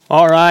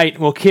All right,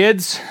 well,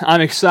 kids,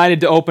 I'm excited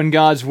to open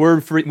God's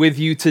Word with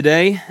you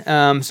today.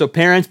 So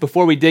parents,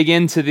 before we dig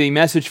into the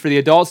message for the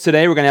adults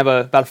today, we're going to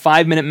have about a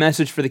 5-minute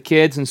message for the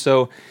kids. And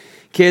so,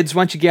 kids,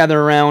 why don't you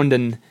gather around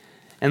and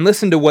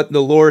listen to what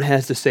the Lord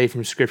has to say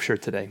from Scripture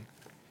today.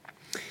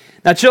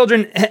 Now,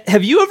 children,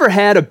 have you ever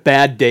had a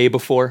bad day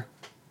before?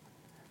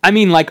 I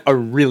mean, like a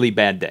really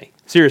bad day.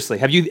 Seriously,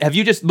 have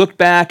you just looked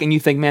back and you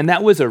think, man,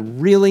 that was a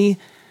really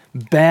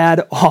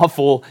bad,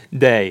 awful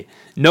day?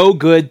 No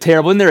good,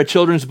 terrible. Isn't there a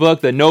children's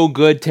book, The No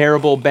Good,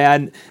 Terrible,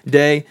 Bad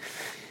Day?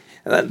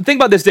 Think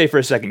about this day for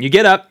a second. You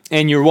get up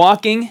and you're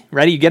walking,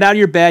 ready? You get out of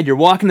your bed, you're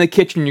walking to the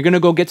kitchen, you're going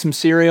to go get some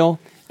cereal,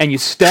 and you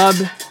stub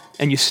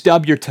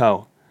your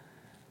toe.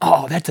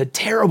 Oh, that's a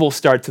terrible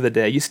start to the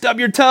day. You stub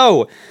your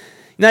toe.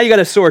 Now you got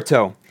a sore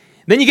toe.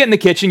 Then you get in the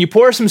kitchen, you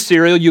pour some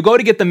cereal, you go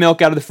to get the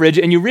milk out of the fridge,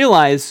 and you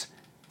realize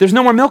there's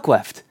no more milk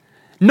left.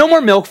 No more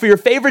milk for your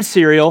favorite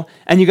cereal,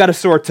 and you got a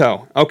sore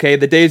toe. Okay,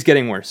 the day's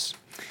getting worse.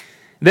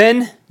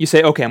 Then you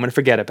say, okay, I'm going to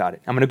forget about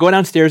it. I'm going to go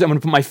downstairs. I'm going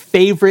to put my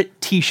favorite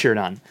t-shirt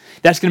on.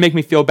 That's going to make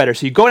me feel better.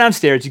 So you go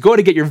downstairs. You go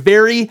to get your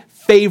very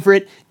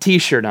favorite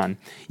t-shirt on.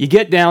 You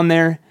get down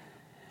there,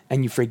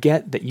 and you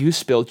forget that you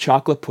spilled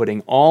chocolate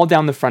pudding all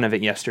down the front of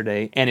it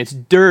yesterday, and it's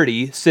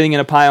dirty sitting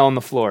in a pile on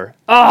the floor.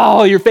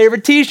 Oh, your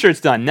favorite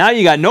t-shirt's done. Now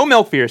you got no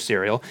milk for your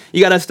cereal.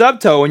 You got a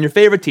stubbed toe, and your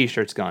favorite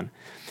t-shirt's gone.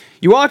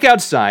 You walk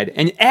outside,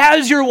 and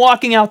as you're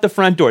walking out the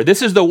front door,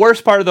 this is the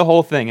worst part of the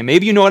whole thing, and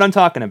maybe you know what I'm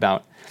talking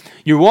about.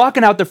 You're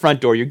walking out the front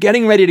door, you're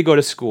getting ready to go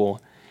to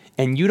school,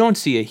 and you don't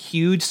see a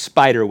huge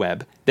spider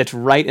web that's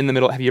right in the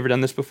middle. Have you ever done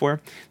this before?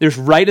 There's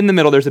right in the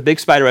middle, there's a big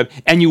spider web,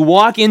 and you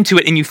walk into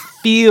it, and you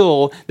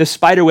feel the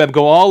spider web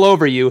go all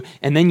over you,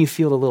 and then you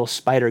feel a little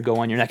spider go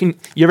on your neck. And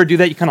you ever do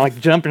that? You kind of like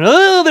jump, and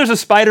oh, there's a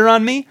spider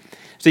on me.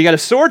 So you got a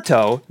sore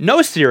toe,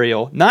 no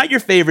cereal, not your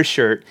favorite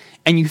shirt,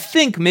 and you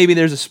think maybe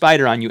there's a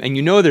spider on you, and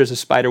you know there's a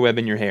spider web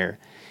in your hair.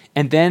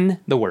 And then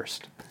the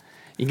worst.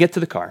 You get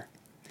to the car.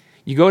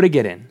 You go to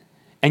get in.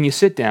 And you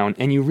sit down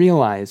and you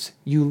realize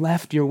you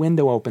left your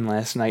window open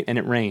last night and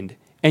it rained.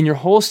 And your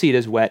whole seat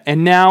is wet.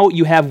 And now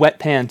you have wet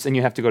pants and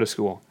you have to go to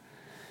school.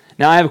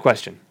 Now I have a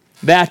question.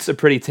 That's a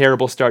pretty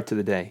terrible start to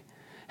the day.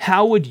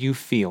 How would you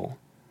feel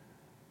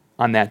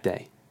on that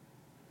day?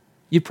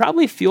 You'd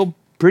probably feel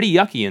pretty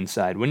yucky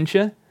inside, wouldn't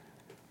you?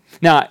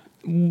 Now,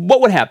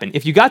 what would happen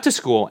if you got to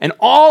school and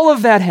all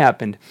of that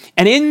happened,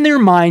 and in your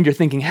mind you're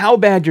thinking how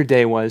bad your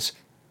day was,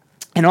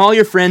 and all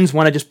your friends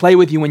want to just play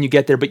with you when you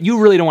get there, but you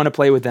really don't want to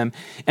play with them.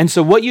 And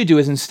so what you do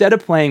is instead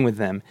of playing with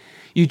them,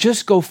 you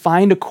just go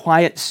find a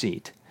quiet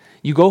seat.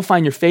 You go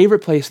find your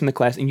favorite place in the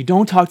class, and you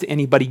don't talk to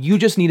anybody. You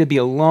just need to be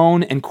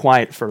alone and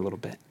quiet for a little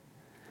bit.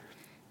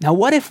 Now,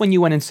 what if when you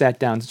went and sat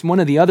down, one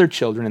of the other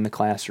children in the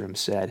classroom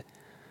said,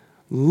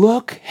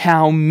 "Look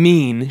how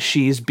mean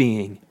she's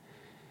being.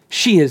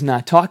 She is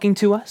not talking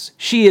to us.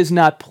 She is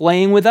not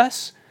playing with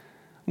us.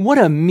 What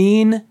a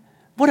mean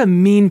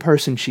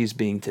person she's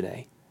being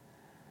today."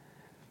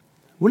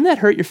 Wouldn't that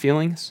hurt your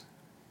feelings?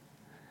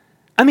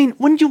 I mean,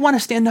 wouldn't you want to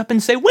stand up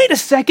and say, wait a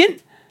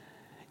second,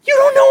 you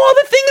don't know all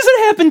the things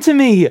that happened to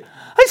me.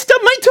 I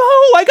stubbed my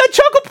toe. I got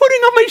chocolate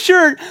pudding on my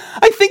shirt.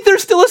 I think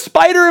there's still a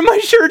spider in my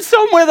shirt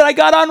somewhere that I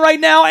got on right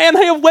now, and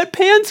I have wet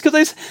pants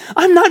because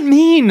I'm not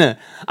mean.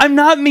 I'm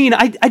not mean.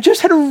 I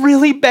just had a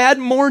really bad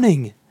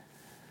morning.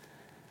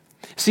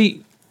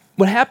 See,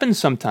 what happens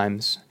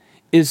sometimes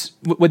is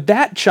with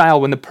that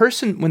child, when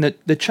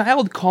the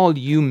child called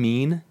you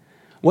mean,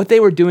 what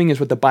they were doing is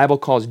what the Bible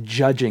calls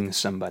judging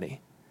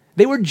somebody.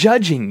 They were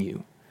judging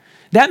you.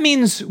 That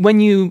means when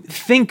you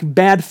think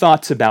bad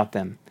thoughts about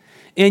them,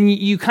 and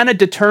you kind of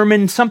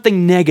determine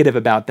something negative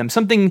about them,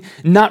 something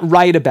not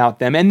right about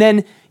them, and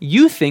then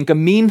you think a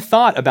mean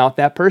thought about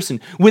that person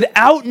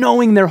without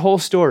knowing their whole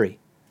story.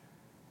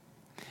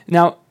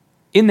 Now,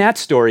 in that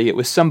story, it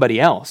was somebody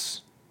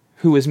else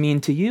who was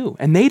mean to you,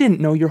 and they didn't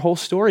know your whole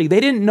story. They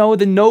didn't know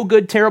the no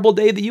good, terrible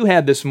day that you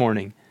had this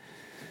morning.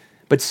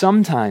 But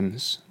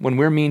sometimes when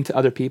we're mean to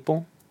other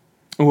people,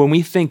 or when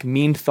we think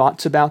mean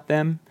thoughts about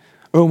them,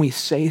 or when we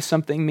say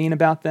something mean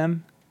about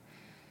them,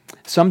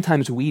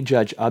 sometimes we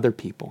judge other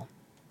people.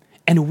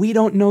 And we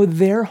don't know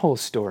their whole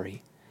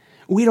story.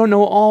 We don't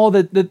know all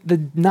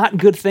the not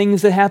good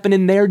things that happen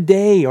in their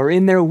day or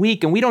in their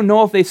week. And we don't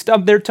know if they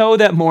stubbed their toe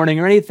that morning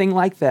or anything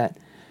like that.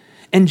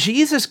 And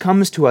Jesus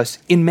comes to us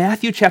in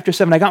Matthew chapter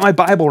 7. I got my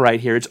Bible right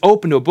here. It's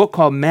open to a book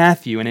called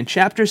Matthew. And in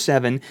chapter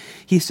 7,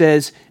 he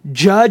says,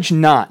 "Judge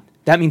not."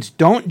 That means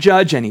don't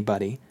judge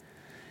anybody,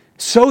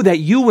 so that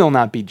you will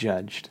not be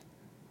judged.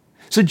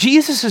 So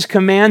Jesus'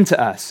 command to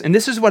us, and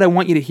this is what I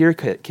want you to hear,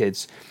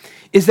 kids,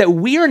 is that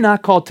we are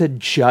not called to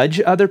judge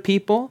other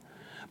people,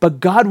 but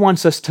God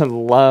wants us to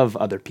love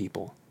other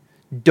people.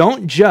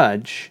 Don't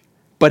judge,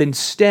 but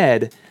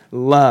instead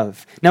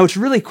love. Now, it's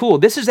really cool.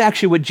 This is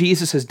actually what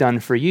Jesus has done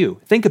for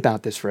you. Think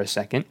about this for a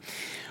second.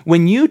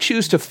 When you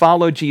choose to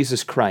follow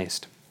Jesus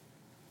Christ,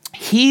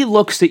 he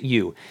looks at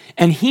you,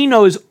 and he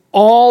knows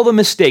all the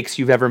mistakes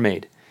you've ever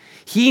made.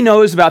 He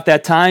knows about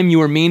that time you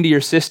were mean to your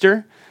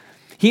sister.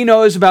 He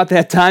knows about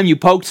that time you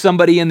poked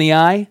somebody in the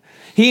eye.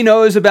 He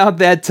knows about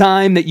that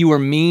time that you were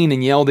mean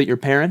and yelled at your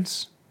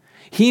parents.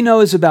 He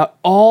knows about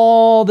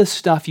all the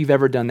stuff you've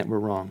ever done that were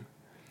wrong.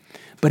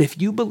 But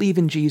if you believe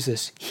in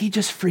Jesus, he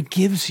just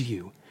forgives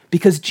you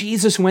because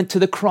Jesus went to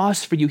the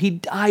cross for you. He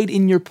died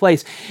in your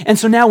place. And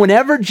so now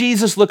whenever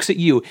Jesus looks at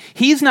you,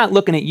 he's not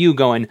looking at you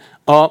going,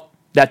 oh,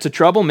 that's a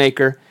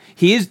troublemaker.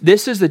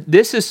 This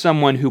is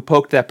someone who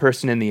poked that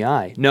person in the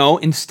eye. No,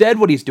 instead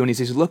what he's doing is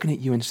he's looking at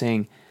you and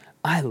saying,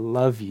 I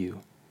love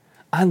you.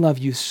 I love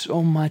you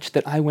so much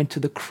that I went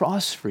to the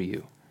cross for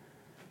you.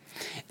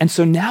 And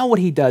so now what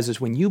he does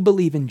is when you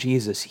believe in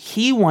Jesus,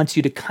 he wants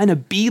you to kind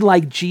of be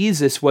like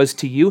Jesus was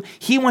to you.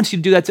 He wants you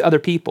to do that to other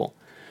people.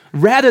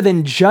 Rather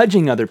than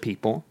judging other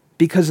people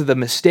because of the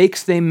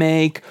mistakes they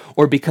make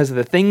or because of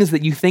the things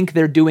that you think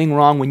they're doing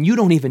wrong when you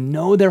don't even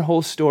know their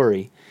whole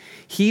story,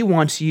 he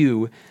wants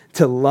you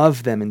to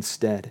love them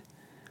instead.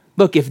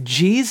 Look, if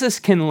Jesus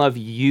can love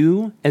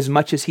you as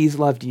much as he's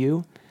loved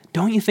you,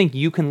 don't you think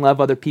you can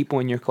love other people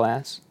in your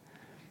class,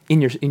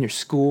 in your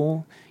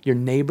school, your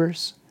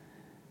neighbors?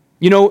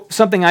 You know,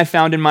 something I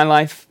found in my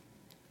life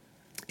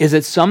is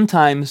that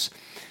sometimes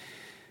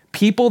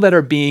people that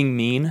are being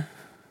mean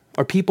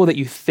or people that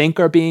you think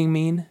are being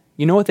mean,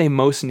 you know what they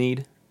most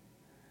need?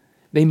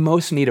 They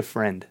most need a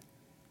friend.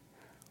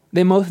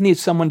 They most need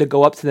someone to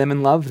go up to them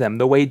and love them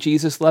the way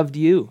Jesus loved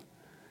you.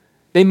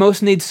 They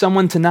most need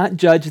someone to not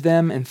judge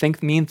them and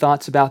think mean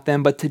thoughts about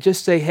them, but to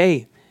just say,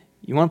 hey,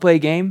 you want to play a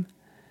game?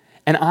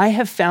 And I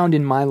have found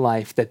in my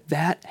life that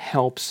that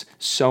helps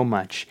so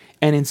much.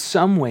 And in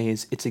some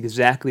ways, it's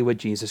exactly what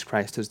Jesus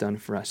Christ has done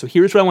for us. So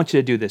here's what I want you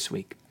to do this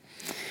week.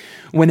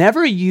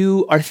 Whenever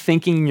you are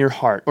thinking in your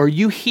heart, or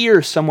you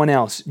hear someone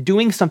else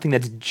doing something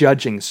that's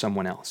judging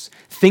someone else,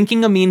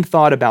 thinking a mean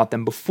thought about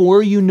them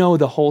before you know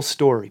the whole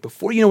story,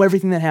 before you know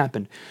everything that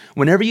happened,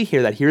 whenever you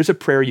hear that, here's a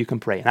prayer you can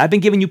pray. And I've been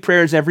giving you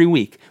prayers every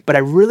week, but I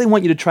really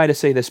want you to try to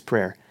say this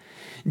prayer.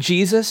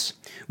 Jesus,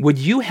 would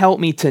you help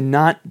me to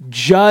not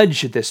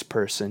judge this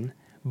person,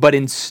 but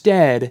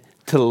instead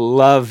to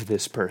love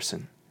this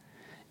person?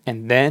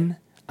 And then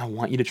I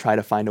want you to try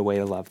to find a way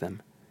to love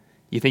them.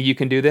 You think you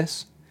can do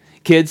this?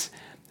 Kids,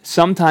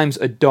 sometimes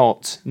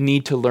adults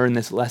need to learn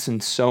this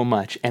lesson so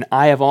much, and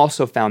I have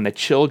also found that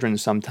children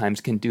sometimes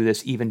can do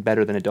this even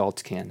better than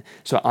adults can.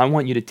 So I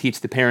want you to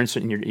teach the parents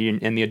and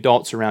the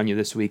adults around you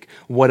this week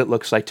what it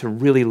looks like to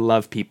really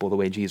love people the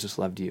way Jesus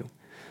loved you.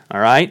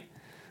 All right?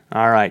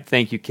 All right,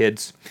 thank you,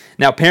 kids.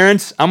 Now,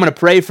 parents, I'm going to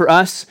pray for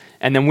us,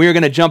 and then we're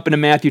going to jump into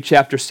Matthew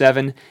chapter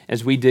 7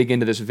 as we dig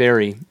into this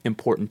very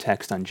important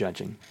text on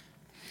judging.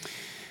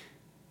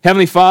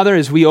 Heavenly Father,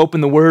 as we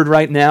open the Word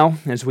right now,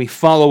 as we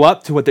follow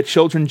up to what the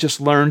children just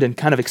learned and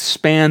kind of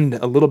expand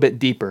a little bit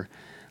deeper,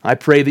 I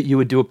pray that you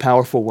would do a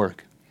powerful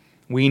work.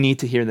 We need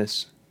to hear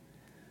this.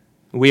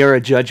 We are a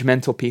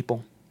judgmental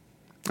people.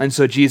 And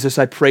so, Jesus,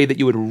 I pray that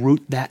you would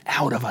root that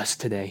out of us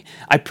today.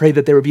 I pray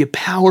that there would be a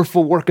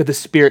powerful work of the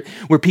Spirit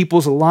where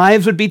people's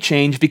lives would be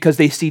changed because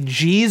they see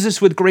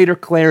Jesus with greater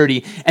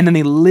clarity and then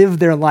they live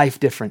their life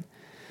different.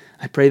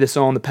 I pray this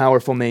all in the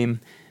powerful name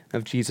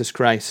of Jesus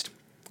Christ.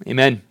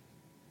 Amen.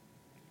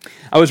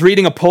 I was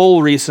reading a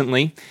poll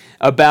recently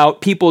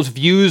about people's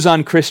views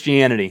on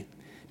Christianity.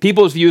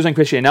 People's views on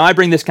Christianity. Now, I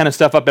bring this kind of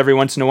stuff up every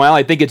once in a while.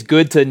 I think it's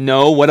good to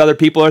know what other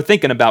people are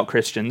thinking about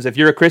Christians. If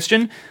you're a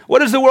Christian, what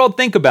does the world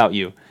think about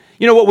you?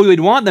 You know, what we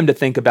would want them to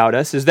think about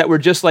us is that we're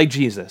just like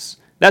Jesus.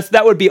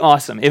 That would be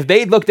awesome. If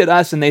they looked at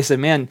us and they said,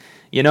 man,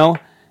 you know,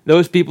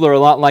 those people are a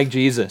lot like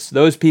Jesus.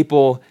 Those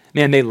people,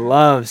 man, they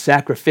love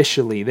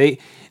sacrificially.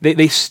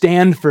 They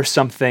stand for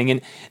something.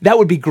 And that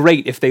would be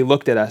great if they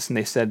looked at us and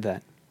they said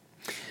that.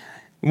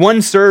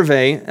 One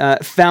survey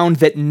found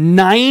that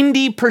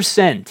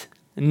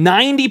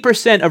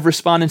 90% of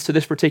respondents to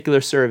this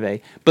particular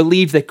survey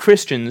believed that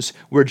Christians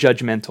were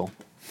judgmental.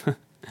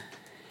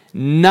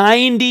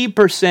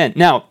 90%.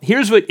 Now,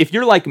 here's what, if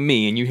you're like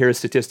me and you hear a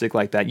statistic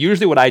like that,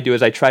 usually what I do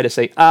is I try to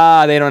say,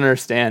 they don't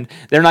understand.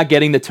 They're not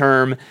getting the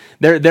term.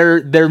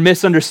 They're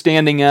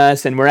misunderstanding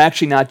us, and we're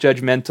actually not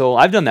judgmental.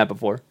 I've done that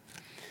before.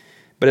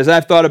 But as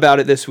I've thought about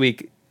it this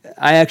week,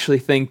 I actually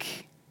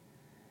think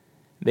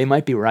they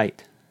might be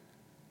right.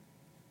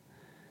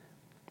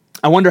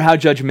 I wonder how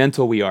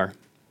judgmental we are.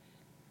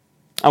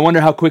 I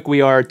wonder how quick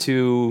we are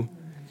to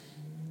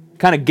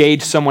kind of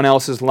gauge someone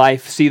else's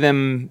life, see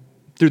them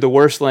through the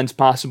worst lens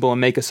possible,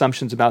 and make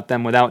assumptions about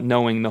them without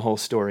knowing the whole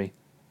story.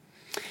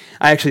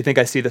 I actually think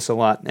I see this a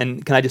lot.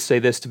 And can I just say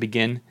this to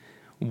begin?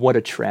 What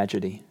a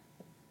tragedy.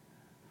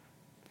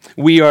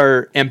 We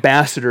are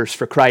ambassadors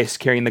for Christ,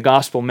 carrying the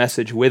gospel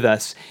message with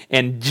us,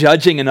 and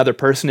judging another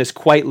person is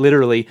quite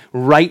literally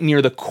right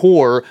near the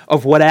core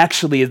of what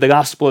actually the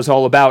gospel is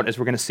all about, as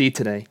we're going to see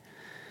today.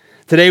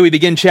 Today we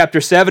begin chapter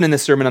 7 in the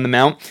Sermon on the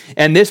Mount,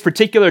 and this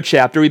particular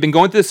chapter, we've been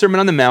going through the Sermon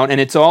on the Mount, and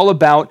it's all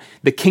about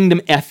the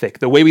kingdom ethic,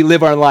 the way we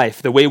live our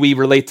life, the way we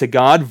relate to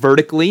God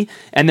vertically,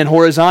 and then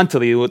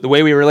horizontally, the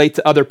way we relate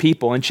to other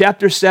people. And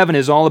chapter 7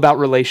 is all about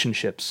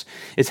relationships.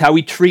 It's how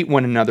we treat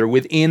one another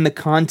within the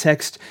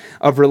context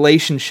of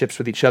relationships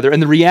with each other. And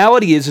the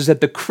reality is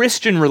that the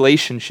Christian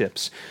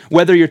relationships,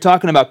 whether you're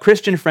talking about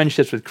Christian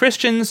friendships with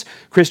Christians,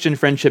 Christian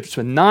friendships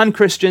with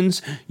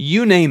non-Christians,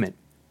 you name it,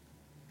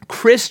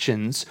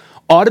 Christians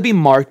ought to be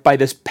marked by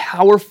this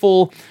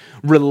powerful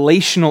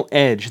relational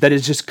edge that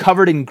is just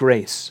covered in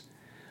grace.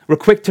 We're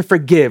quick to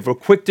forgive. We're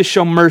quick to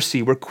show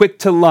mercy. We're quick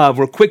to love.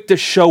 We're quick to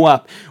show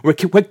up. We're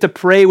quick to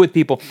pray with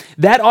people.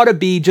 That ought to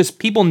be just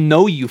people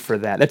know you for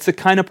that. That's the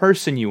kind of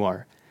person you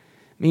are.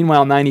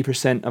 Meanwhile,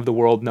 90% of the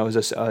world knows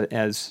us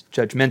as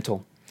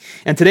judgmental.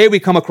 And today we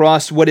come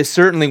across what is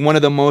certainly one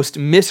of the most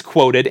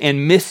misquoted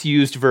and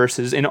misused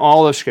verses in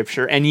all of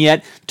Scripture, and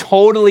yet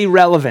totally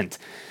relevant.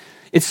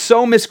 It's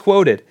so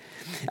misquoted.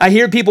 I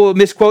hear people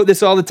misquote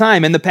this all the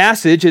time, and the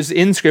passage is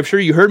in Scripture.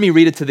 You heard me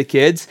read it to the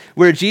kids,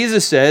 where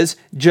Jesus says,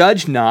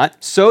 "Judge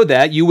not, so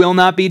that you will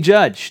not be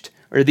judged."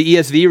 Or the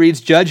ESV reads,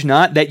 "Judge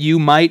not, that you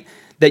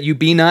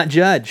be not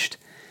judged."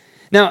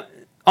 Now,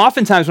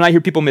 oftentimes when I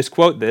hear people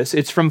misquote this,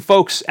 it's from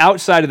folks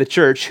outside of the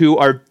church who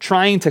are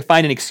trying to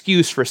find an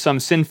excuse for some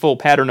sinful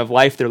pattern of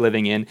life they're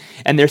living in,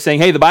 and they're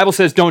saying, "Hey, the Bible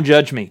says don't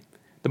judge me.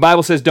 The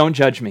Bible says don't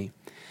judge me."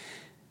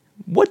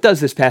 What does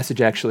this passage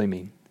actually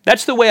mean?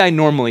 That's the way I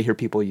normally hear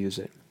people use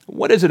it.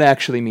 What does it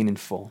actually mean in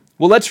full?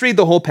 Well, let's read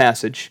the whole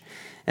passage,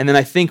 and then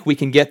I think we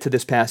can get to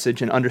this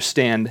passage and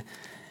understand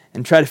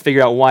and try to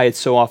figure out why it's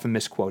so often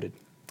misquoted.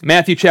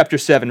 Matthew chapter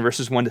 7,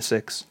 verses 1 to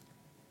 6.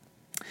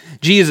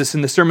 Jesus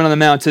in the Sermon on the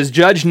Mount says,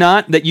 "Judge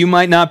not, that you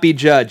might not be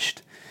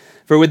judged.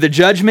 For with the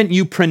judgment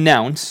you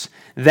pronounce,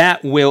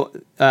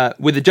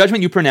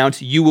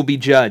 you will be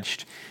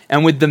judged.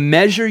 And with the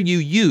measure you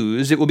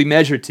use, it will be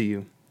measured to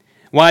you.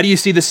 Why do you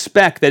see the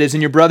speck that is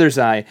in your brother's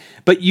eye,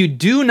 but you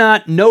do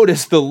not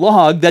notice the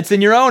log that's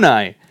in your own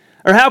eye?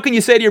 Or how can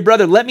you say to your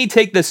brother, 'Let me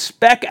take the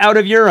speck out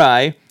of your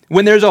eye,'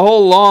 when there's a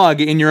whole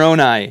log in your own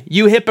eye?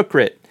 You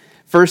hypocrite!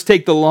 First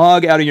take the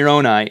log out of your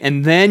own eye,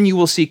 and then you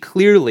will see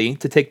clearly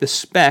to take the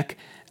speck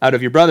out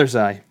of your brother's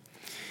eye."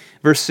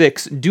 Verse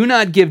 6, "Do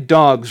not give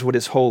dogs what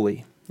is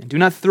holy, and do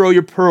not throw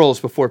your pearls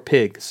before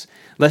pigs,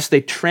 lest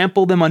they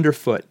trample them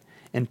underfoot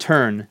and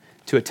turn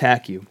to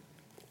attack you."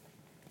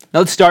 Now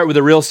let's start with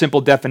a real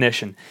simple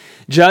definition.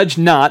 Judge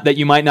not, that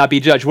you might not be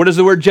judged. What does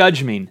the word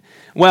judge mean?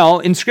 Well,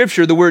 in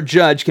Scripture, the word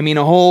judge can mean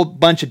a whole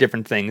bunch of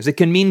different things. It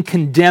can mean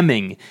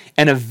condemning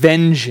and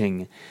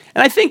avenging.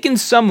 And I think in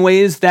some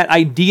ways that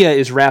idea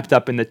is wrapped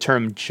up in the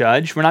term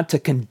judge. We're not to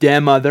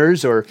condemn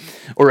others or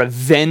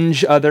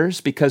avenge others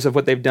because of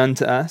what they've done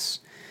to us.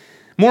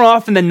 More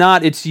often than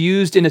not, it's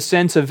used in a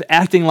sense of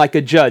acting like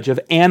a judge, of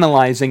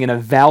analyzing and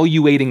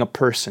evaluating a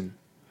person.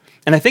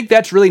 And I think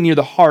that's really near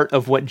the heart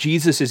of what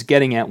Jesus is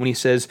getting at when he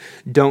says,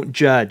 don't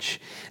judge.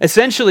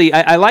 Essentially,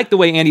 I like the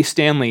way Andy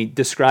Stanley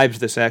describes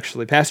this,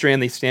 actually. Pastor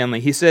Andy Stanley,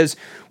 he says,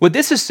 what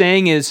this is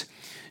saying is,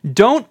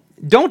 don't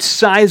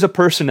size a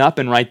person up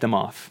and write them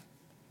off.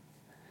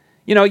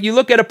 You know, you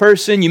look at a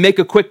person, you make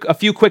a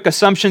few quick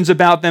assumptions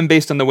about them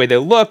based on the way they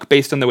look,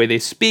 based on the way they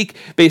speak,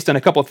 based on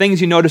a couple of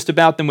things you noticed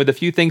about them with a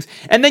few things,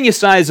 and then you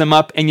size them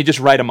up and you just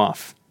write them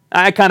off.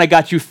 I kind of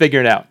got you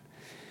figured out.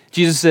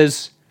 Jesus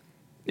says,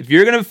 if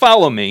you're going to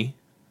follow me,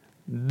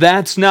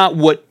 that's not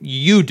what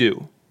you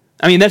do.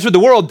 I mean, that's what the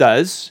world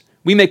does.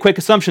 We make quick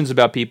assumptions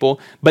about people,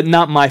 but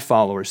not my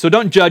followers. So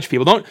don't judge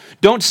people.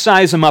 Don't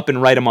size them up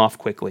and write them off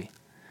quickly.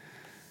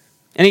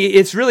 And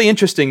it's really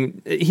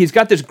interesting. He's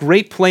got this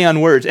great play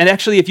on words. And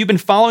actually, if you've been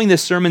following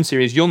this sermon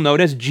series, you'll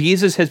notice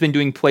Jesus has been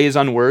doing plays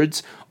on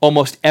words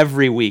almost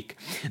every week.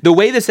 The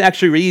way this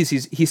actually reads,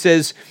 he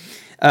says,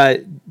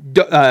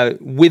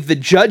 with the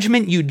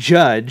judgment you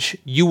judge,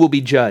 you will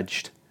be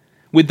judged.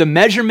 With the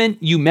measurement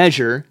you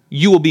measure,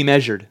 you will be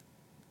measured.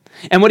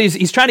 And what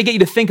he's trying to get you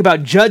to think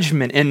about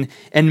judgment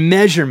and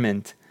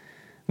measurement.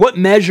 What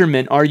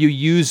measurement are you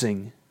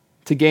using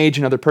to gauge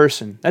another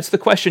person? That's the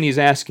question he's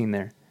asking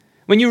there.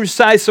 When you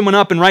size someone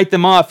up and write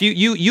them off,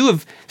 you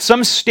have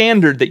some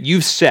standard that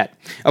you've set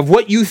of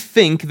what you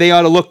think they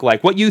ought to look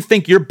like, what you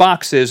think your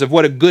box is of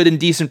what a good and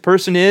decent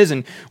person is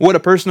and what a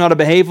person ought to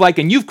behave like,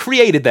 and you've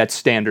created that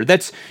standard.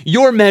 That's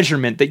your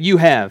measurement that you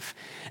have.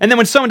 And then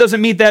when someone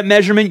doesn't meet that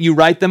measurement, you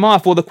write them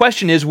off. Well, the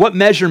question is, what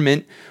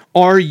measurement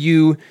are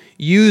you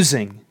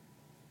using?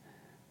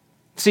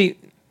 See,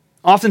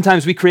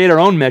 oftentimes we create our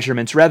own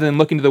measurements rather than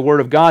looking to the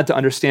Word of God to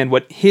understand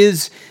what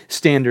His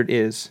standard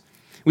is.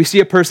 We see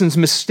a person's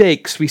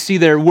mistakes. We see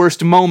their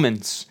worst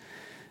moments.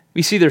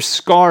 We see their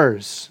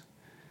scars,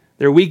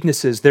 their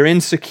weaknesses, their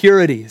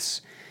insecurities.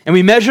 And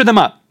we measure them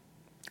up.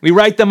 We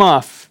write them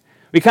off.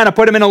 We kind of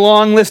put them in a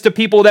long list of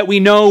people that we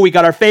know. We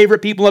got our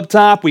favorite people up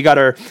top. We got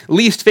our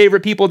least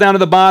favorite people down to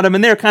the bottom.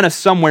 And they're kind of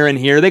somewhere in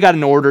here. They got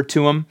an order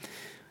to them.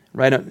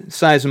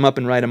 Size them up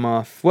and write them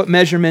off. What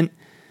measurement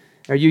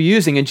are you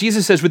using? And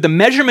Jesus says, with the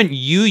measurement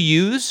you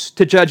use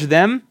to judge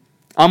them,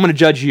 I'm going to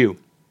judge you.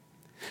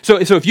 So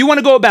if you want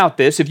to go about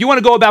this, if you want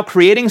to go about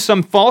creating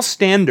some false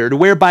standard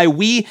whereby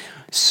we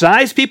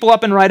size people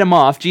up and write them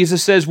off,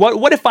 Jesus says,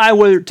 what if I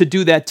were to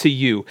do that to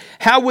you?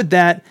 How would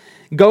that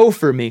go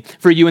for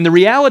you? And the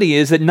reality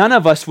is that none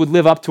of us would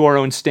live up to our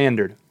own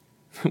standard.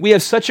 We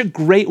have such a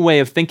great way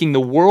of thinking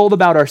the world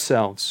about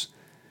ourselves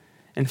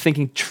and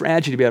thinking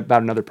tragedy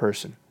about another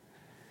person.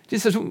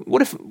 Jesus says,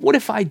 what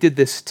if I did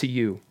this to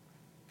you?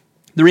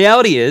 The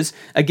reality is,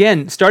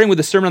 again, starting with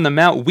the Sermon on the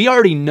Mount, we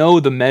already know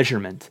the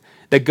measurement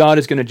that God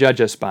is going to judge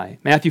us by.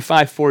 Matthew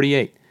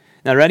 5:48.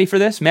 Now, ready for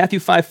this? Matthew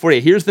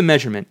 5:48. Here's the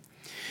measurement.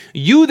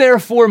 You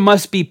therefore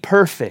must be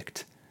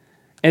perfect,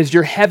 as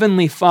your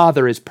heavenly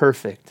Father is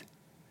perfect.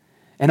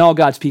 And all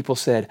God's people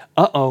said,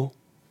 uh-oh,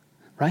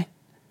 right?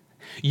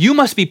 You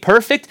must be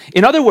perfect.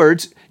 In other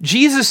words,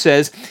 Jesus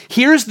says,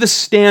 here's the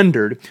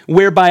standard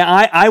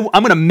whereby I'm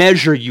going to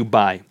measure you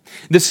by.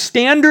 The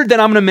standard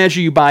that I'm going to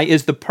measure you by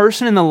is the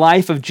person in the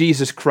life of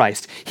Jesus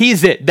Christ.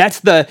 He's it. That's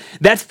the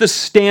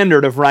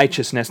standard of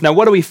righteousness. Now,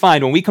 what do we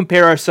find when we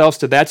compare ourselves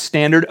to that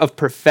standard of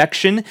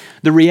perfection?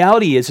 The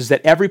reality is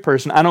that every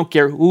person, I don't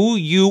care who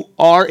you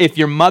are, if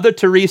you're Mother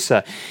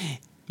Teresa,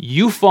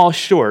 you fall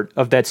short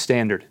of that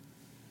standard.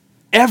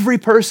 Every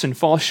person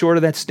falls short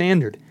of that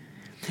standard.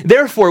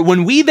 Therefore,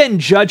 when we then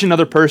judge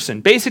another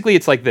person, basically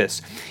it's like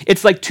this.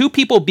 It's like two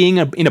people being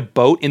in a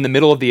boat in the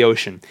middle of the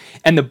ocean.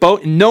 And the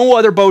boat, no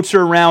other boats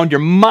are around. You're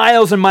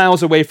miles and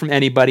miles away from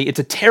anybody. It's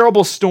a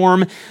terrible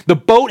storm. The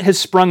boat has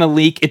sprung a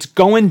leak. It's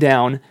going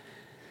down.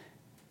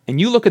 And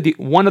you look at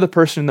one other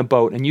person in the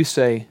boat and you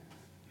say,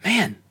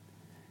 man,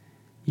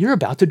 you're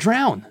about to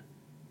drown.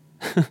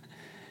 And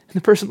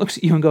the person looks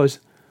at you and goes,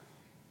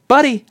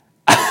 buddy,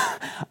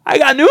 I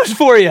got news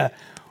for you.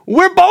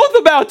 We're both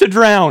about to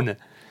drown.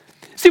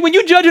 See, when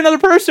you judge another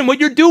person, what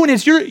you're doing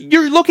is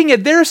you're looking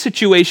at their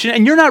situation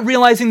and you're not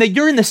realizing that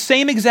you're in the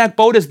same exact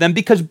boat as them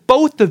because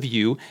both of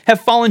you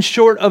have fallen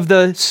short of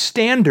the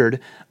standard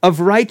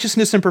of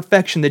righteousness and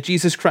perfection that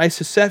Jesus Christ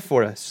has set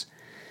for us.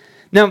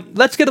 Now,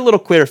 let's get a little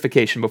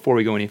clarification before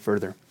we go any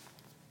further.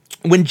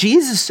 When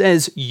Jesus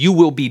says you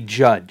will be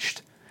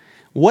judged,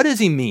 what does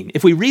he mean?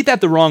 If we read that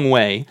the wrong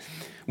way,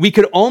 we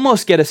could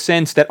almost get a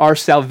sense that our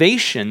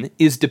salvation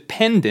is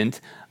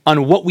dependent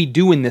on what we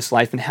do in this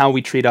life and how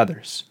we treat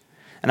others.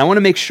 And I want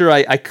to make sure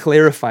I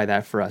clarify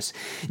that for us.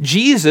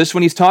 Jesus,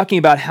 when he's talking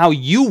about how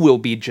you will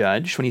be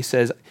judged, when he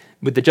says,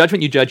 with the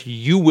judgment you judge,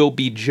 you will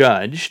be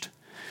judged.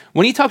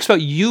 When he talks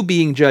about you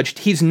being judged,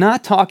 he's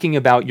not talking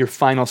about your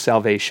final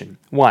salvation.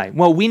 Why?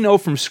 Well, we know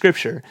from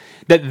Scripture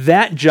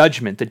that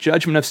judgment, the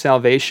judgment of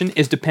salvation,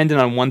 is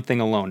dependent on one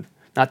thing alone.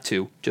 Not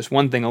two, just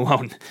one thing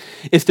alone.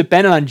 It's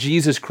dependent on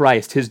Jesus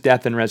Christ, his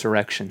death and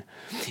resurrection.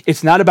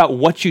 It's not about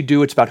what you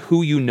do, it's about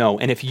who you know.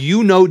 And if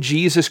you know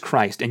Jesus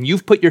Christ and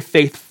you've put your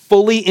faith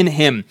fully in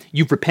him,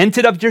 you've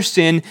repented of your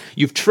sin,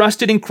 you've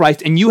trusted in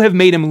Christ, and you have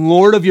made him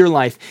Lord of your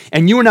life,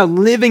 and you are now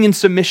living in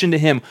submission to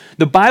him,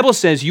 the Bible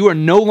says you are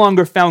no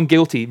longer found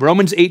guilty.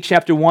 Romans 8,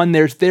 chapter 1,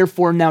 there's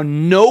therefore now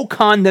no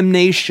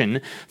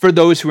condemnation for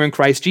those who are in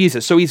Christ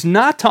Jesus. So he's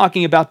not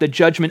talking about the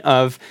judgment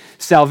of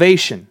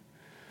salvation.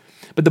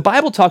 But the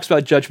Bible talks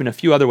about judgment a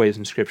few other ways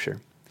in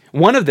Scripture.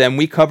 One of them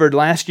we covered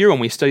last year when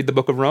we studied the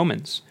book of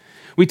Romans.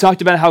 We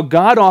talked about how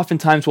God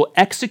oftentimes will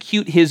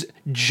execute his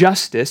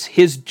justice,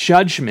 his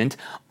judgment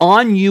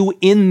on you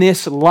in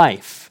this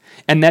life,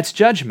 and that's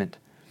judgment.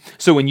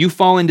 So when you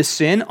fall into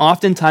sin,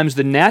 oftentimes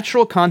the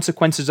natural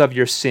consequences of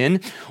your sin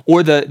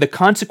or the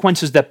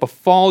consequences that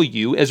befall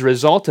you as a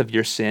result of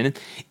your sin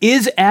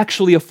is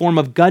actually a form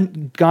of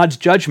God's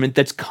judgment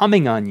that's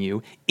coming on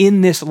you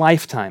in this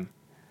lifetime.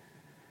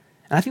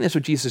 And I think that's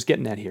what Jesus is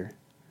getting at here.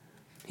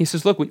 He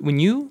says, look, when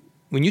you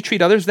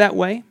treat others that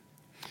way,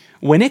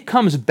 when it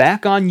comes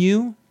back on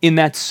you in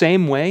that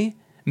same way,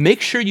 make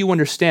sure you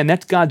understand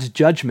that's God's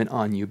judgment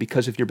on you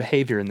because of your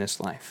behavior in this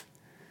life.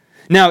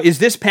 Now, is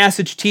this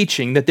passage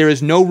teaching that there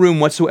is no room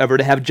whatsoever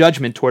to have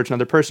judgment towards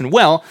another person?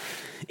 Well,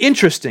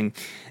 interesting.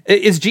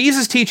 Is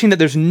Jesus teaching that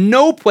there's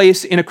no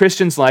place in a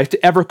Christian's life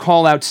to ever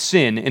call out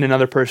sin in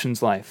another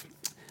person's life?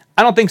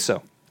 I don't think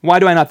so. Why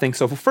do I not think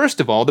so? Well, first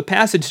of all, the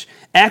passage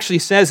actually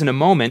says in a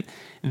moment,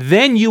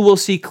 then you will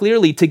see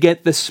clearly to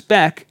get the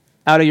speck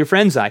out of your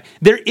friend's eye.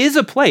 There is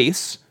a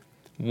place,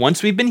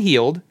 once we've been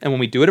healed, and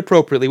when we do it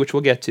appropriately, which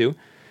we'll get to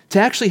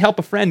actually help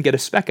a friend get a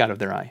speck out of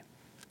their eye.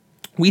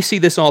 We see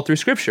this all through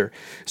Scripture.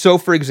 So,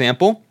 for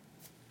example,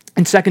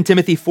 in 2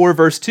 Timothy 4,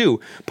 verse 2,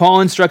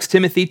 Paul instructs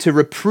Timothy to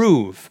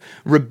reprove,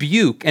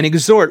 rebuke, and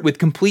exhort with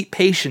complete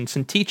patience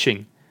and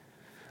teaching.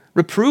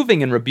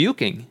 Reproving and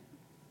rebuking,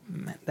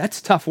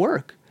 that's tough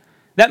work.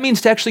 That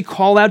means to actually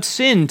call out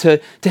sin,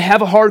 to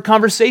have a hard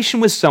conversation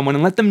with someone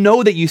and let them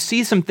know that you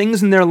see some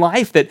things in their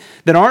life that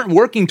aren't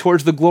working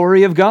towards the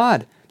glory of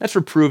God. That's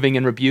reproving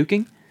and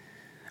rebuking.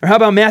 Or how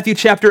about Matthew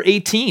chapter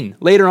 18?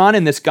 Later on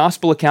in this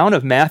gospel account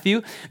of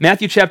Matthew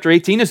chapter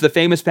 18 is the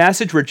famous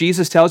passage where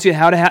Jesus tells you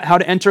how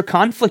to enter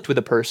conflict with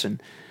a person.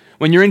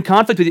 When you're in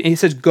conflict with, he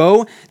says,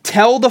 go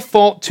tell the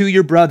fault to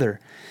your brother.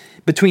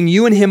 between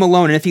you and him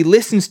alone. And if he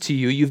listens to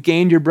you, you've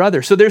gained your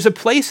brother. So there's a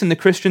place in the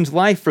Christian's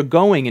life for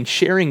going and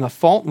sharing a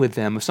fault with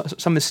them,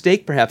 some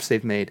mistake perhaps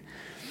they've made.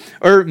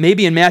 Or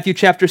maybe in Matthew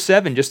chapter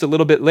 7, just a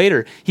little bit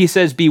later, he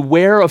says,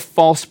 beware of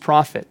false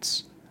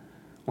prophets.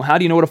 Well, how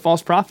do you know what a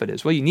false prophet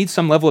is? Well, you need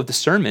some level of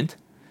discernment.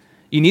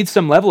 You need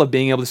some level of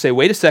being able to say,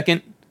 wait a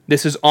second,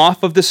 this is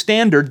off of the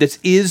standard. This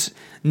is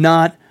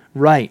not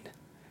right.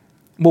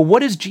 Well,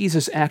 what is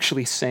Jesus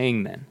actually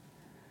saying then?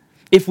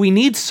 If we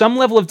need some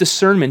level of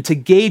discernment to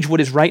gauge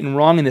what is right and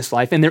wrong in this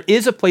life, and there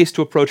is a place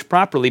to approach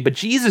properly, but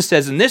Jesus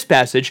says in this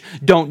passage,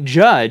 don't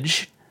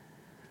judge,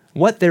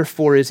 what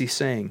therefore is he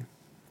saying?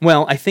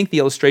 Well, I think the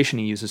illustration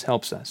he uses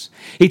helps us.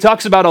 He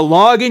talks about a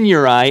log in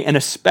your eye and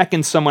a speck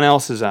in someone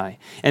else's eye.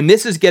 And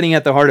this is getting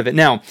at the heart of it.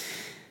 Now,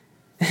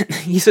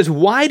 he says,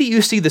 why do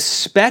you see the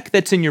speck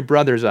that's in your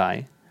brother's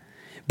eye,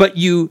 but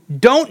you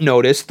don't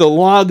notice the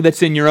log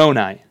that's in your own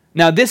eye?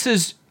 Now, this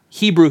is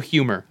Hebrew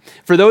humor.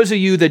 For those of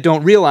you that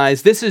don't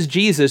realize, this is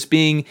Jesus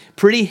being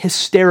pretty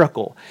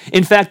hysterical.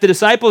 In fact, the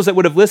disciples that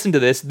would have listened to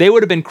this, they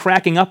would have been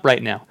cracking up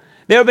right now.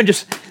 They would have been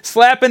just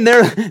slapping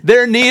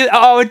their knees.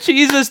 Oh,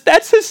 Jesus,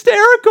 that's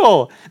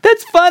hysterical.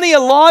 That's funny. A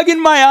log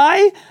in my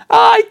eye?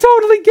 Oh, I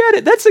totally get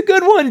it. That's a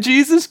good one,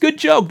 Jesus. Good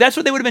joke. That's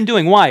what they would have been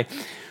doing. Why?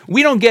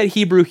 We don't get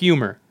Hebrew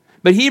humor.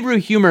 But Hebrew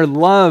humor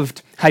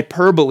loved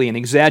hyperbole and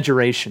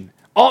exaggeration.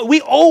 We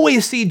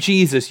always see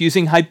Jesus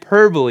using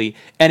hyperbole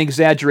and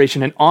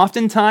exaggeration. And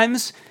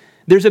oftentimes,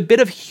 there's a bit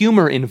of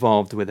humor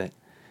involved with it.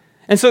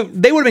 And so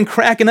they would have been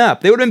cracking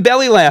up. They would have been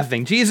belly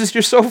laughing. Jesus,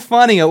 you're so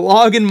funny, a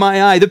log in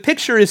my eye. The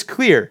picture is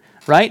clear,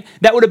 right?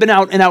 That would have been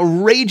an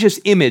outrageous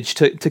image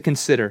to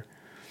consider.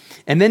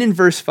 And then in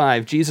verse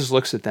 5, Jesus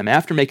looks at them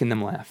after making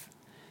them laugh.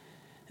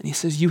 And he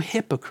says, you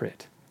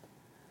hypocrite.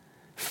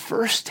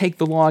 First take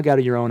the log out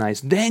of your own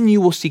eyes. Then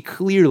you will see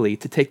clearly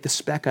to take the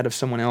speck out of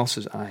someone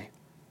else's eye.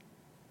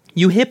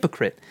 You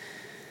hypocrite.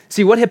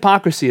 See, what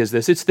hypocrisy is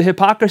this? It's the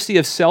hypocrisy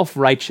of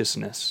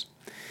self-righteousness.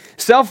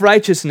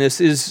 Self-righteousness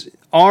is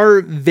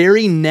our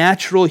very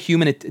natural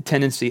human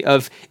tendency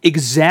of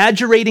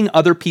exaggerating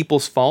other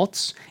people's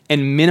faults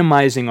and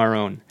minimizing our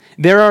own.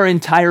 There are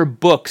entire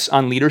books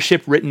on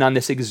leadership written on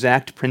this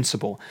exact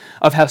principle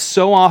of how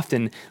so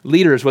often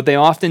leaders, what they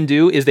often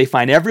do is they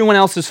find everyone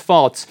else's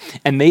faults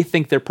and they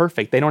think they're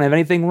perfect. They don't have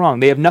anything wrong.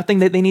 They have nothing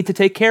that they need to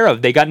take care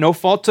of. They got no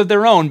faults of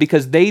their own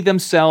because they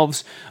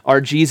themselves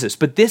are Jesus.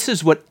 But this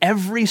is what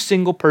every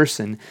single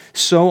person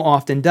so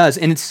often does,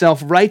 and it's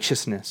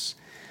self-righteousness,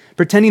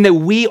 pretending that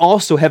we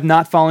also have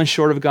not fallen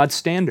short of God's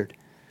standard.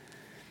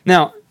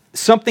 Now,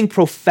 something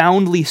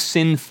profoundly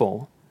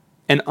sinful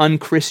and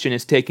unchristian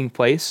is taking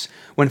place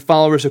when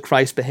followers of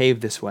Christ behave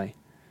this way.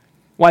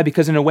 Why?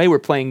 Because in a way we're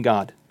playing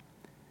God.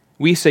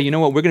 We say, you know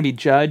what, we're going to be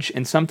judge,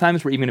 and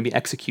sometimes we're even going to be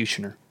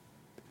executioner.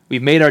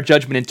 We've made our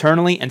judgment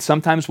internally, and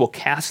sometimes we'll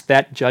cast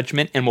that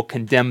judgment and we'll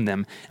condemn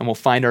them, and we'll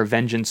find our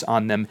vengeance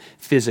on them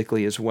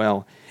physically as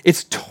well.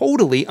 It's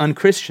totally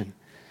unchristian.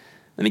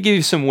 Let me give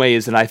you some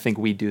ways that I think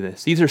we do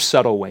this. These are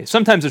subtle ways.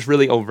 Sometimes it's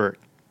really overt.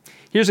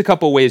 Here's a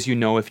couple ways you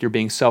know if you're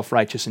being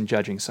self-righteous and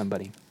judging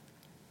somebody.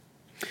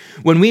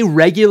 When we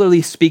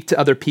regularly speak to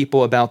other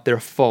people about their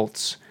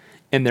faults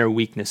and their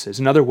weaknesses,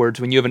 in other words,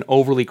 when you have an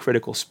overly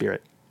critical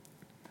spirit.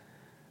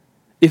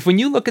 If when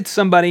you look at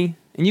somebody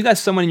and you got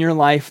someone in your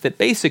life that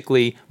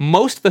basically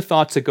most of the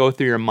thoughts that go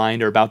through your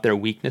mind are about their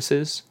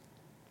weaknesses,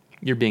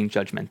 you're being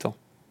judgmental.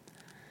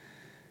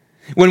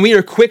 When we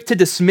are quick to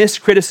dismiss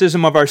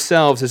criticism of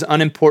ourselves as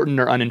unimportant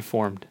or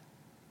uninformed.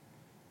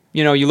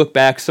 You know, you look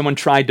back, someone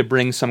tried to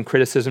bring some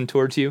criticism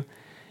towards you,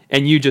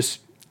 and you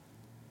just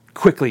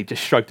quickly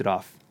just shrugged it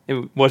off.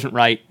 It wasn't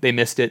right. They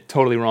missed it.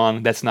 Totally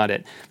wrong. That's not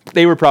it.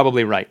 They were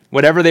probably right.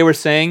 Whatever they were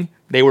saying,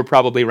 they were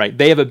probably right.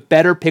 They have a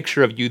better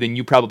picture of you than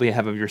you probably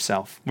have of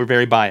yourself. We're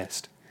very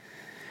biased.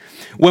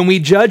 When we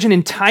judge an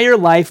entire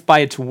life by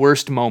its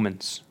worst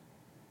moments,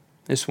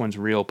 this one's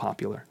real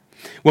popular.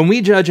 When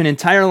we judge an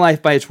entire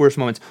life by its worst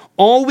moments,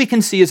 all we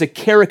can see is a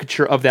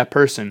caricature of that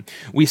person.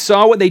 We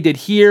saw what they did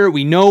here.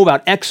 We know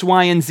about X,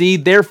 Y, and Z.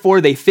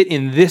 Therefore, they fit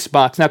in this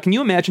box. Now, can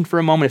you imagine for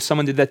a moment if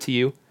someone did that to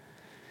you?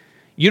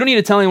 You don't need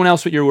to tell anyone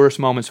else what your worst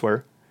moments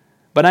were,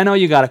 but I know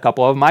you got a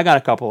couple of them. I got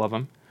a couple of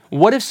them.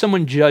 What if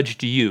someone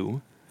judged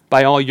you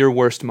by all your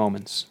worst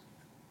moments?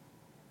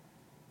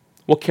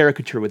 What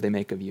caricature would they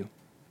make of you?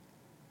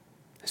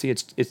 See,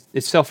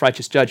 it's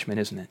self-righteous judgment,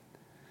 isn't it?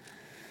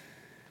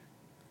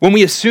 When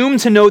we assume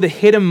to know the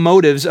hidden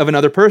motives of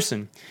another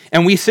person,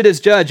 and we sit as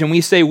judge and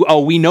we say,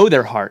 oh, we know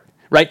their heart,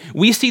 right?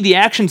 We see the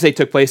actions they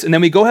took place, and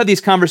then we go have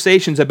these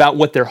conversations about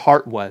what their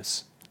heart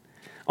was.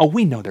 Oh,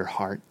 we know their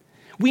heart.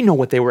 We know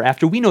what they were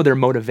after. We know their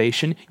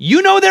motivation.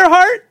 You know their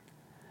heart?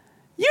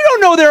 You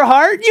don't know their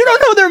heart. You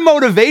don't know their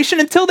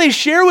motivation until they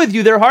share with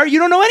you their heart. You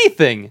don't know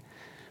anything.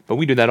 But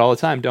we do that all the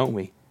time, don't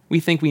we? We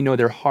think we know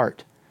their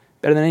heart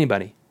better than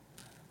anybody.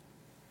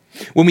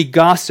 When we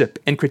gossip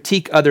and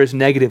critique others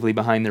negatively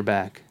behind their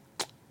back,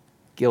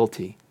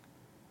 guilty.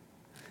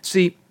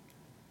 See,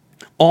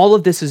 all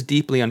of this is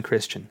deeply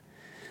unchristian.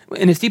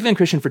 And it's deeply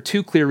unchristian for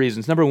two clear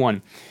reasons. Number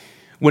one,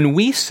 When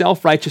we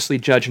self-righteously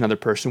judge another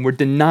person, we're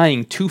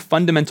denying two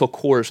fundamental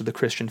cores of the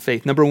Christian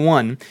faith. Number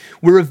one,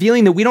 we're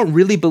revealing that we don't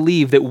really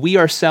believe that we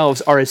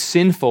ourselves are as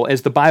sinful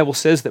as the Bible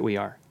says that we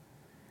are.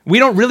 We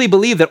don't really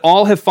believe that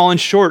all have fallen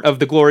short of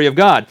the glory of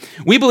God.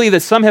 We believe that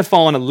some have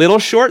fallen a little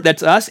short,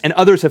 that's us, and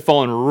others have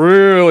fallen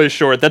really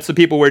short, that's the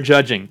people we're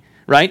judging,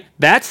 right?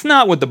 That's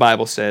not what the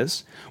Bible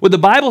says. What the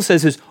Bible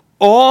says is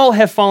all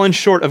have fallen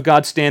short of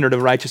God's standard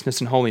of righteousness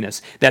and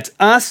holiness. That's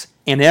us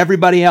and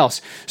everybody else.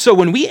 So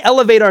when we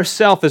elevate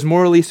ourselves as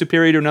morally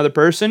superior to another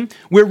person,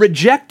 we're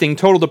rejecting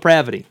total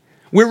depravity.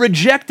 We're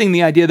rejecting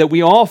the idea that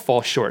we all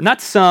fall short. Not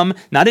some,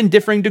 not in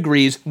differing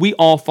degrees, we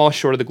all fall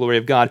short of the glory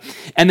of God.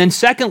 And then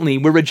secondly,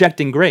 we're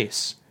rejecting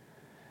grace.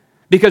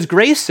 Because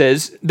grace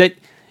says that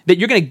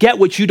you're going to get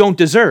what you don't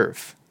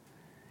deserve.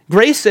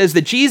 Grace says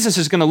that Jesus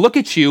is going to look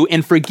at you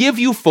and forgive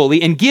you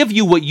fully and give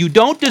you what you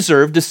don't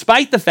deserve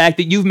despite the fact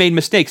that you've made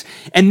mistakes.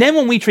 And then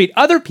when we treat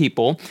other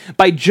people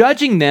by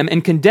judging them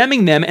and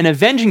condemning them and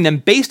avenging them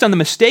based on the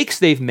mistakes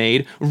they've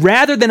made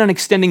rather than on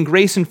extending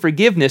grace and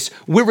forgiveness,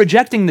 we're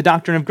rejecting the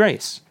doctrine of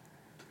grace.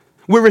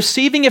 We're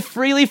receiving it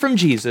freely from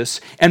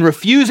Jesus and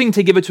refusing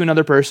to give it to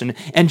another person.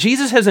 And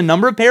Jesus has a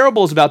number of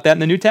parables about that in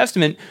the New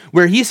Testament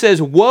where he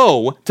says,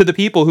 woe to the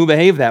people who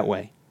behave that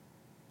way.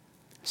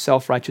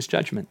 Self-righteous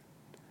judgment.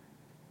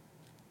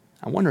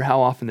 I wonder how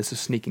often this is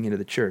sneaking into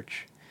the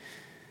church.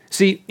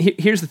 See,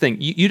 here's the thing.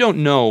 You don't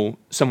know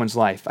someone's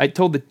life. I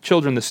told the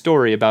children the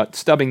story about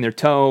stubbing their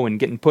toe and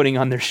getting pudding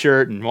on their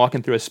shirt and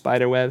walking through a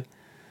spider web.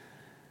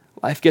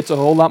 Life gets a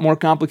whole lot more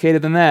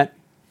complicated than that.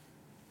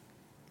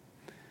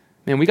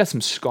 Man, we got some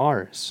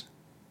scars.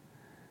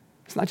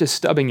 It's not just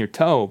stubbing your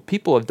toe.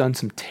 People have done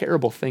some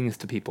terrible things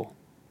to people.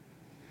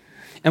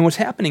 And what's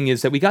happening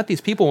is that we got these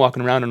people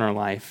walking around in our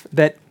life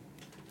that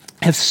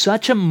have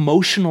such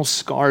emotional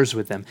scars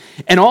with them.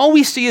 And all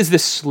we see is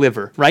this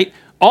sliver, right?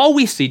 All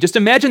we see, just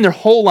imagine their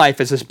whole life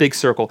as this big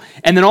circle.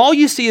 And then all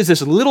you see is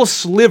this little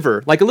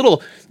sliver, like a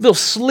little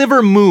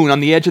sliver moon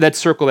on the edge of that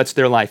circle that's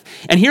their life.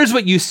 And here's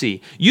what you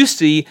see. You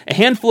see a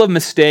handful of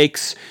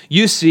mistakes.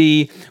 You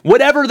see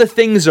whatever the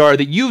things are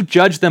that you've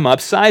judged them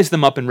up, sized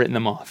them up, and written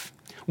them off.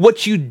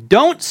 What you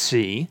don't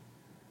see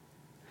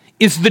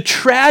is the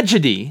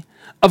tragedy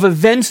of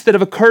events that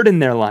have occurred in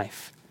their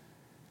life.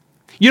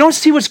 You don't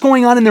see what's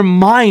going on in their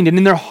mind and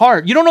in their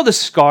heart. You don't know the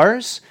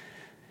scars.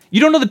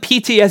 You don't know the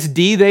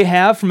PTSD they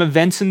have from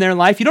events in their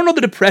life. You don't know the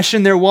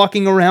depression they're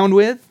walking around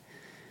with.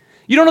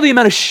 You don't know the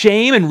amount of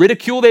shame and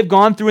ridicule they've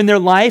gone through in their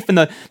life and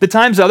the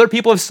times other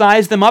people have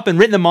sized them up and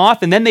written them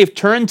off, and then they've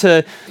turned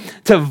to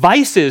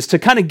vices to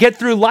kind of get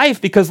through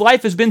life because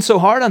life has been so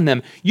hard on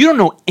them. You don't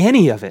know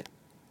any of it.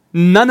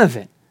 None of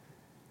it.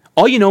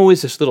 All you know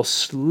is this little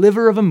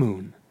sliver of a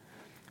moon.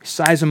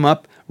 Size them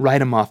up, write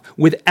them off.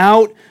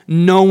 Without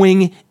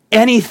knowing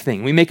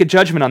anything, we make a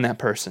judgment on that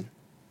person.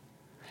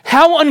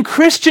 How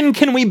unchristian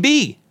can we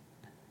be?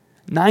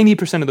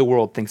 90% of the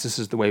world thinks this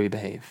is the way we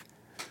behave.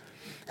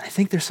 I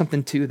think there's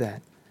something to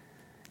that.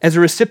 As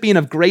a recipient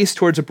of grace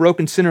towards a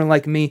broken sinner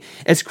like me,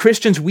 as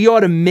Christians, we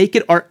ought to make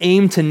it our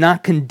aim to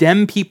not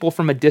condemn people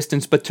from a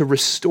distance, but to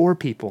restore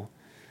people.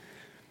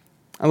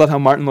 I love how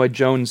Martin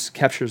Lloyd-Jones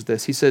captures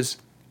this. He says,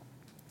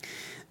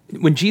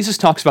 when Jesus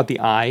talks about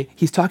the eye,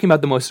 he's talking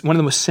about one of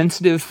the most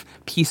sensitive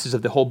pieces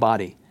of the whole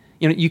body.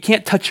 You know, you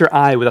can't touch your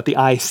eye without the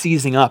eye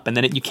seizing up, and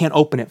then you can't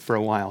open it for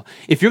a while.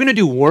 If you're going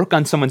to do work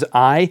on someone's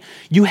eye,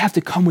 you have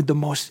to come with the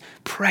most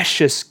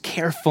precious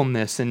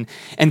carefulness and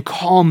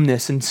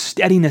calmness and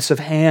steadiness of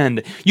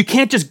hand. You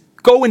can't just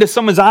go into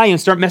someone's eye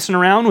and start messing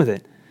around with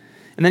it.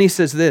 And then he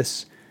says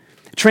this,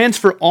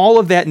 transfer all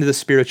of that into the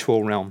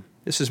spiritual realm.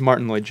 This is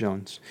Martin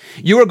Lloyd-Jones.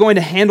 You are going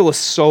to handle a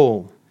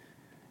soul.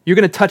 You're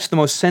going to touch the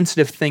most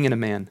sensitive thing in a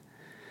man.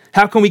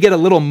 How can we get a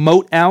little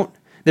mote out?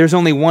 There's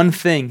only one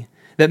thing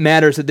that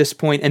matters at this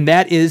point, and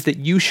that is that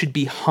you should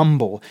be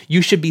humble.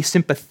 You should be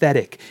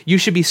sympathetic. You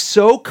should be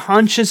so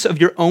conscious of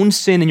your own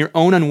sin and your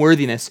own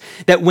unworthiness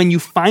that when you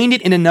find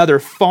it in another,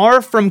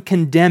 far from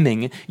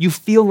condemning, you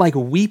feel like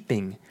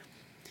weeping.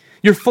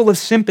 You're full of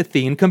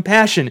sympathy and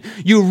compassion.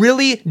 You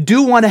really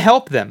do want to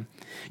help them.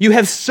 You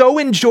have so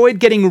enjoyed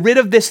getting rid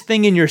of this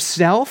thing in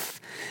yourself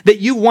that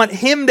you want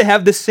him to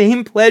have the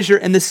same pleasure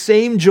and the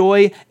same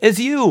joy as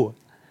you.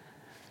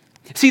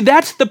 See,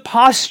 that's the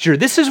posture.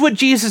 This is what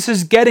Jesus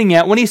is getting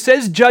at when he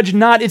says, judge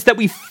not. It's that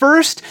we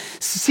first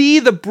see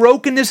the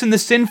brokenness and the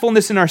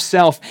sinfulness in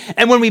ourselves.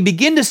 And when we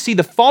begin to see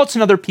the faults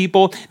in other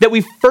people, that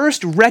we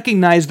first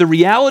recognize the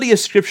reality of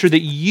Scripture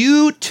that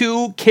you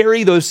too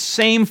carry those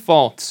same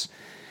faults.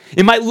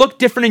 It might look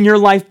different in your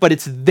life, but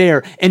it's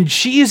there. And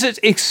Jesus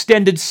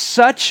extended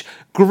such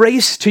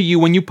grace to you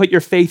when you put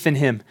your faith in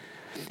him.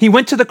 He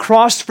went to the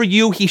cross for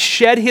you. He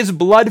shed his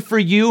blood for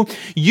you.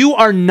 You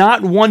are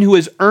not one who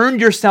has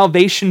earned your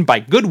salvation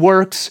by good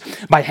works,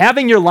 by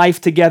having your life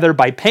together,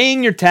 by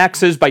paying your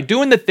taxes, by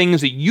doing the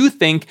things that you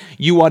think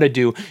you ought to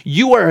do.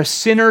 You are a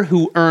sinner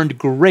who earned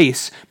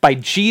grace by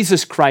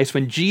Jesus Christ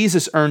when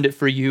Jesus earned it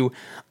for you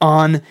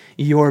on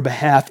your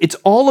behalf. It's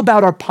all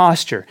about our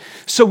posture.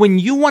 So when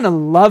you want to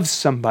love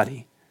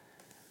somebody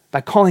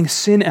by calling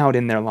sin out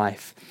in their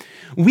life,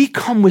 we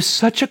come with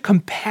such a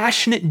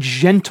compassionate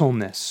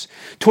gentleness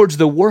towards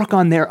the work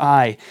on their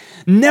eye,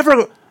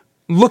 never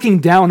looking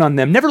down on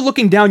them, never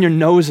looking down your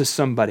nose at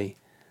somebody.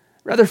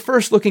 Rather,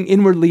 first looking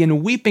inwardly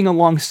and weeping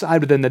alongside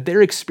with them that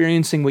they're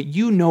experiencing what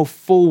you know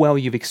full well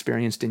you've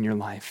experienced in your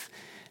life.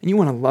 And you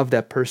want to love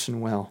that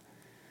person well.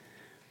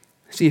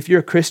 See, if you're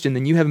a Christian,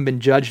 then you haven't been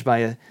judged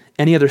by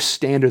any other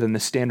standard than the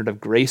standard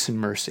of grace and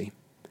mercy.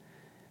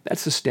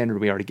 That's the standard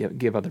we are to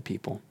give other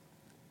people.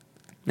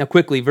 Now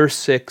quickly, verse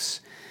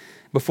 6,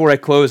 before I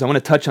close, I want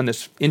to touch on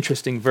this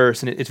interesting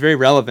verse, and it's very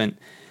relevant.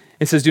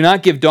 It says, "Do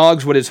not give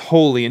dogs what is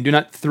holy, and do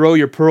not throw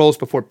your pearls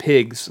before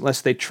pigs,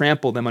 lest they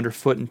trample them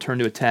underfoot and turn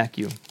to attack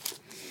you."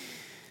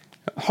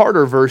 A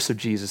harder verse of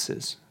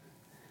Jesus's.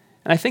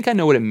 And I think I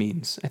know what it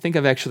means. I think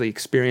I've actually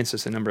experienced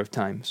this a number of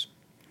times.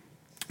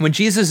 When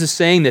Jesus is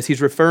saying this,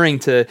 he's referring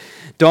to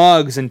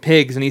dogs and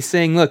pigs, and he's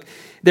saying, look,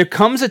 there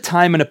comes a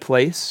time and a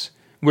place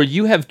where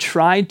you have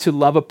tried to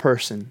love a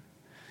person,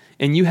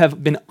 and you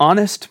have been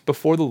honest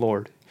before the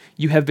Lord.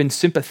 You have been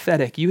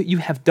sympathetic. You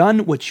have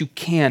done what you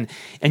can,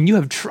 and you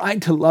have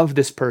tried to love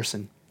this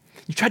person.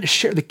 You tried to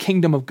share the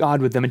kingdom of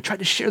God with them and tried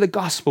to share the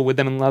gospel with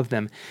them and love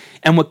them.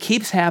 And what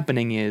keeps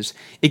happening is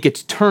it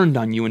gets turned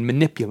on you and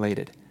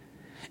manipulated.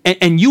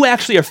 And you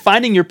actually are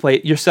finding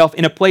yourself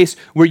in a place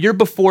where you're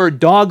before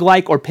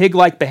dog-like or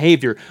pig-like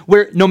behavior,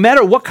 where no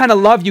matter what kind of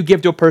love you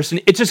give to a person,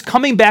 it's just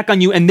coming back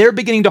on you and they're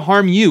beginning to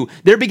harm you.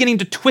 They're beginning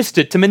to twist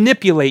it, to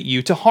manipulate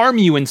you, to harm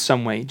you in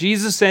some way.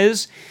 Jesus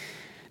says,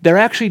 there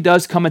actually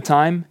does come a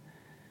time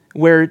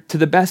where, to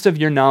the best of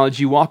your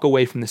knowledge, you walk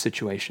away from the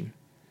situation.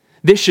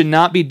 This should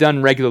not be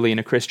done regularly in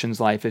a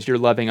Christian's life as you're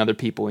loving other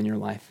people in your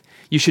life.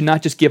 You should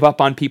not just give up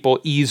on people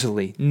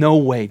easily. No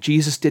way.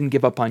 Jesus didn't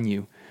give up on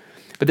you.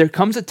 But there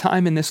comes a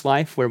time in this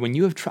life where when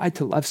you have tried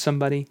to love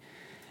somebody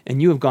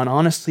and you have gone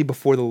honestly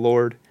before the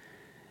Lord,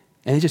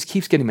 and it just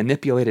keeps getting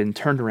manipulated and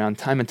turned around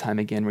time and time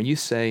again, where you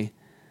say,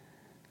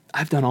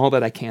 I've done all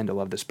that I can to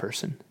love this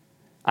person.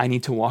 I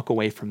need to walk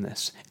away from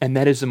this. And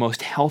that is the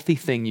most healthy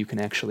thing you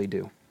can actually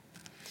do.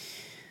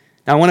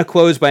 Now, I want to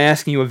close by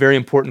asking you a very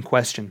important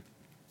question.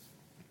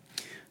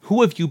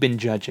 Who have you been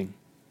judging?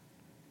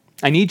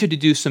 I need you to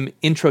do some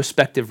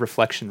introspective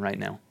reflection right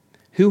now.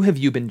 Who have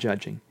you been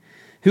judging?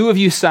 Who have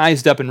you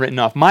sized up and written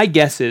off? My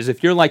guess is,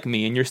 if you're like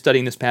me and you're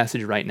studying this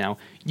passage right now,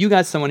 you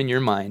got someone in your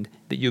mind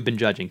that you've been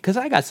judging, because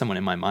I got someone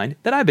in my mind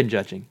that I've been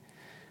judging.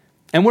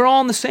 And we're all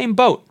in the same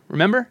boat,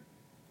 remember?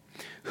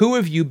 Who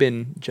have you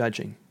been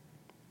judging?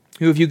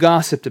 Who have you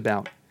gossiped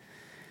about?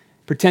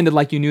 Pretended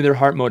like you knew their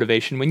heart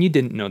motivation when you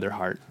didn't know their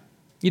heart.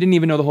 You didn't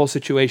even know the whole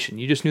situation.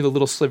 You just knew the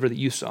little sliver that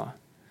you saw.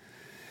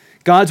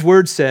 God's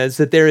word says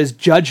that there is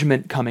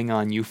judgment coming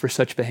on you for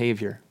such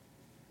behavior.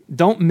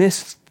 Don't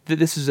miss that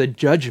this is a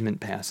judgment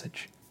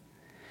passage.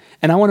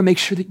 And I want to make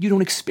sure that you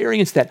don't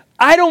experience that.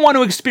 I don't want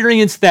to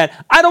experience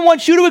that. I don't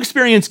want you to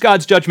experience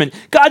God's judgment.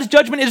 God's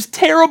judgment is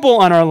terrible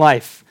on our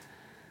life.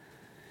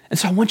 And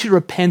so I want you to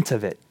repent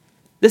of it.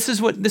 This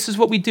is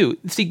what we do.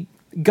 See,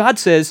 God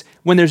says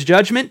when there's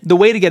judgment, the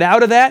way to get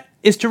out of that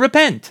is to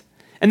repent.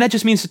 And that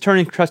just means to turn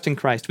and trust in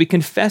Christ. We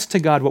confess to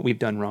God what we've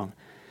done wrong.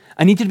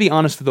 I need you to be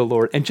honest with the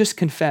Lord and just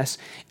confess.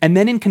 And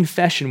then in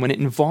confession, when it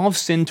involves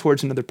sin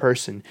towards another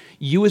person,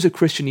 you as a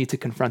Christian need to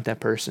confront that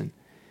person.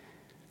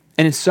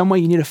 And in some way,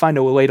 you need to find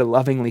a way to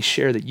lovingly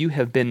share that you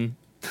have been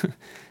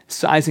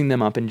sizing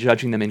them up and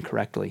judging them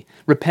incorrectly.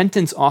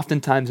 Repentance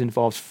oftentimes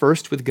involves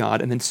first with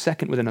God and then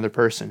second with another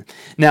person.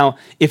 Now,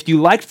 if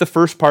you liked the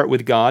first part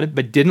with God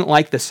but didn't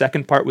like the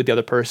second part with the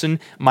other person,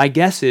 my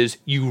guess is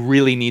you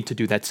really need to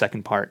do that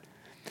second part.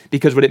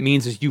 Because what it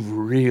means is you've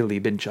really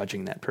been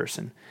judging that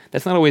person.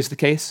 That's not always the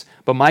case,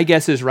 but my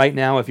guess is right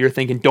now, if you're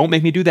thinking, don't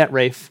make me do that,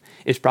 Rafe,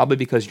 it's probably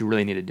because you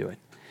really need to do it.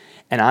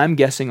 And I'm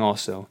guessing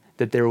also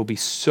that there will be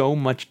so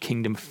much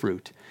kingdom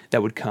fruit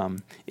that would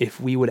come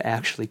if we would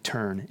actually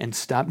turn and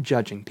stop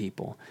judging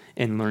people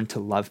and learn to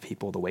love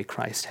people the way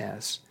Christ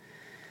has.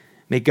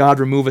 May God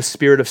remove a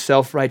spirit of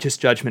self-righteous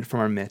judgment from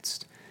our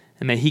midst,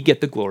 and may he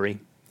get the glory,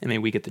 and may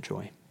we get the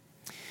joy.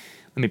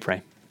 Let me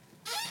pray.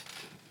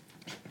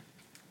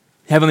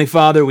 Heavenly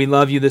Father, we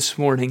love you this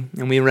morning,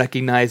 and we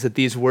recognize that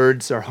these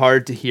words are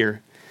hard to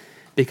hear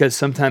because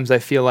sometimes I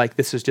feel like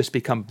this has just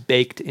become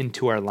baked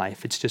into our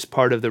life. It's just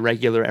part of the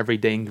regular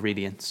everyday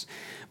ingredients.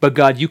 But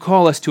God, you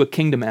call us to a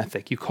kingdom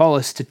ethic. You call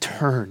us to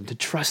turn, to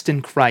trust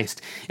in Christ,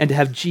 and to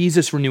have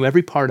Jesus renew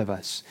every part of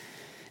us.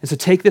 And so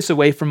take this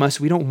away from us.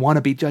 We don't want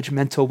to be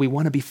judgmental. We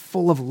want to be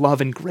full of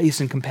love and grace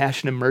and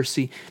compassion and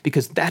mercy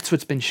because that's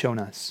what's been shown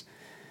us.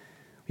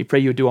 We pray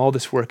you would do all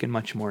this work and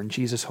much more in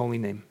Jesus' holy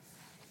name.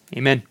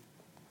 Amen.